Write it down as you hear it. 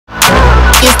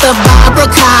It's the Barbara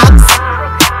Cox,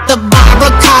 the Barbara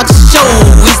Cox Show.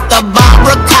 It's the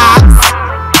Barbara Cox,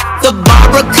 the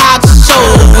Barbara Cox Show.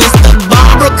 It's the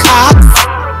Barbara Cox,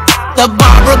 the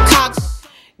Barbara Cox.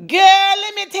 Girl,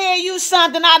 let me tell you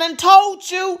something. I done told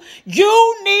you,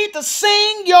 you need to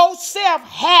sing yourself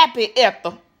happy,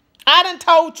 Ethel. I done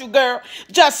told you, girl,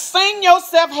 just sing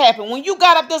yourself happy. When you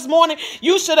got up this morning,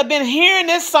 you should have been hearing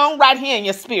this song right here in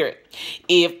your spirit.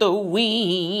 If the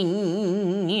wind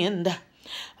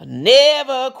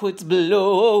never quits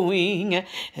blowing,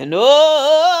 and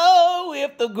oh,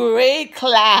 if the great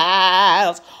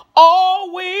clouds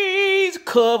always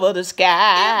cover the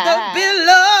sky, if the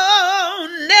billow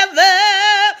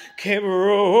never kept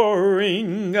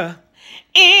roaring, and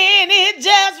it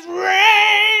just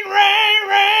rain, rain,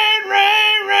 rain,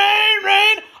 rain, rain,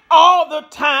 rain all the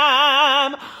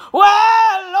time.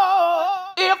 Well, Lord,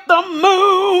 if the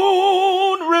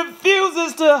moon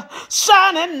refuses to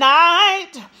shine at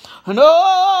night,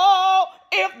 no,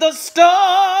 if the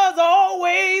stars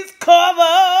always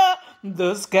cover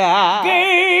the sky,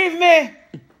 gave me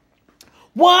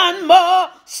one more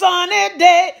sunny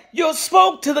day. You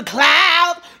spoke to the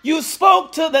clouds, you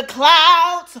spoke to the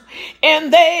clouds,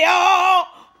 and they all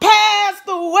passed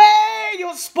away.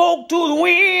 You spoke to the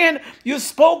wind, you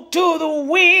spoke to the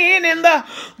wind, and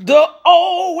the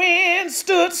old wind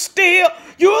stood still.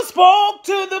 You spoke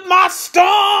to my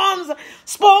storms,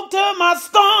 spoke to my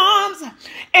storms,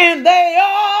 and they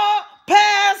all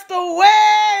passed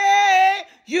away.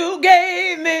 You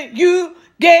gave me,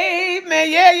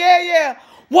 yeah,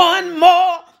 one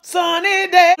more sunny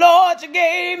day. Lord, you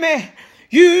gave me,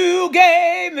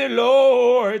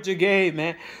 Lord, you gave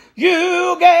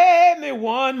me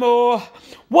one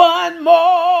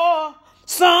more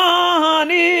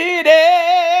sunny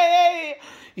day.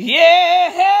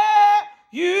 Yeah,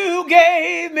 you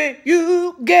gave me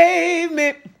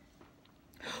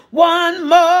one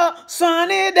more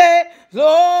sunny day.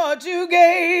 Lord, you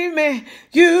gave me,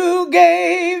 yeah,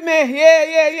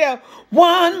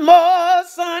 one more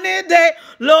sunny day.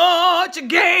 Lord, you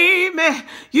gave me,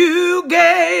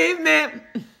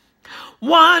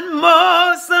 one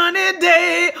more sunny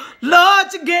day.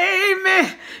 Lord, you gave me,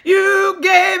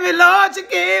 Lord, you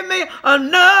gave me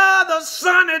another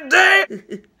sunny day.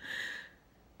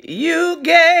 You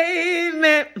gave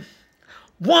me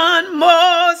one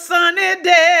more sunny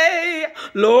day.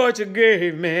 Lord, you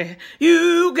gave me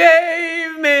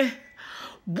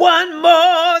one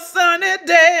more sunny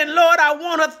day. And Lord, I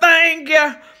want to thank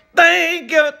you.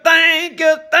 Thank you.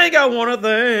 I want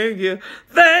to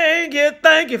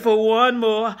thank you for one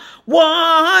more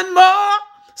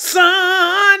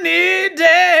sunny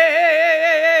day.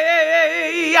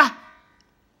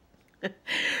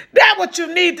 That's what you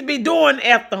need to be doing,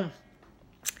 Ethel.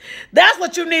 That's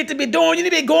what you need to be doing. You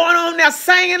need to be going on there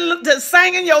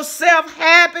singing yourself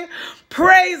happy,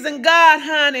 praising God,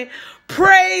 honey.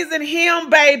 Praising him,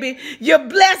 baby. Your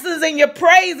blessings and your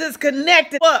praises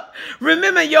connected up.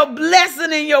 Remember, your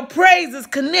blessing and your praise is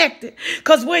connected.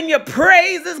 Because when your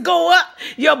praises go up,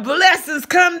 your blessings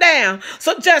come down.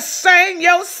 So just sing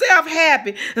yourself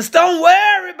happy. And don't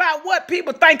worry about what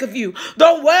people think of you.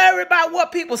 Don't worry about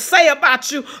what people say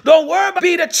about you. Don't worry about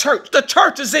be the church. The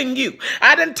church is in you.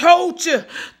 I done told you,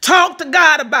 talk to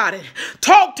God about it.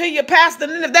 Talk to your pastor.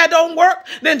 And if that don't work,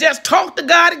 then just talk to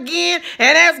God again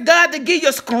and ask God to give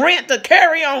you strength to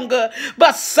carry on good.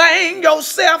 But sing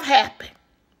yourself happy.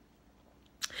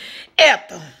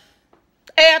 Ethel.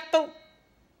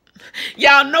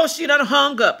 Y'all know she done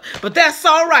hung up. But that's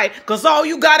all right. Because all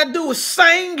you got to do is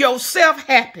sing yourself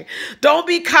happy. Don't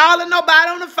be calling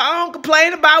nobody on the phone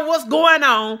complaining about what's going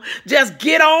on. Just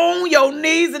get on your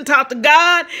knees and talk to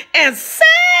God and sing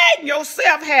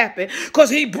yourself happy. Because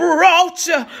he brought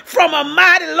you from a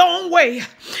mighty long way.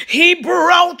 He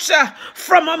brought you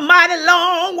from a mighty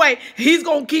long way. He's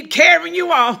going to keep carrying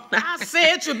you on. I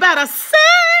said you better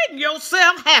sing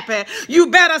yourself happy. You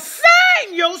better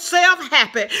sing yourself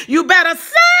happy. You better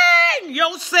sing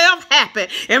yourself happy.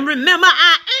 And remember,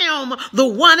 I am the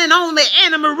one and only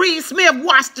Anna Marie Smith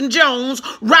Washington Jones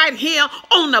right here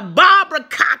on the Barbara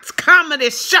Cox Comedy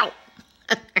Show.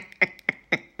 It's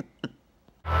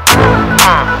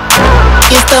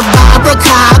the Barbara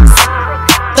Cox,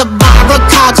 the Barbara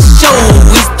Cox Show.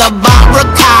 It's the Barbara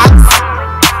Cox,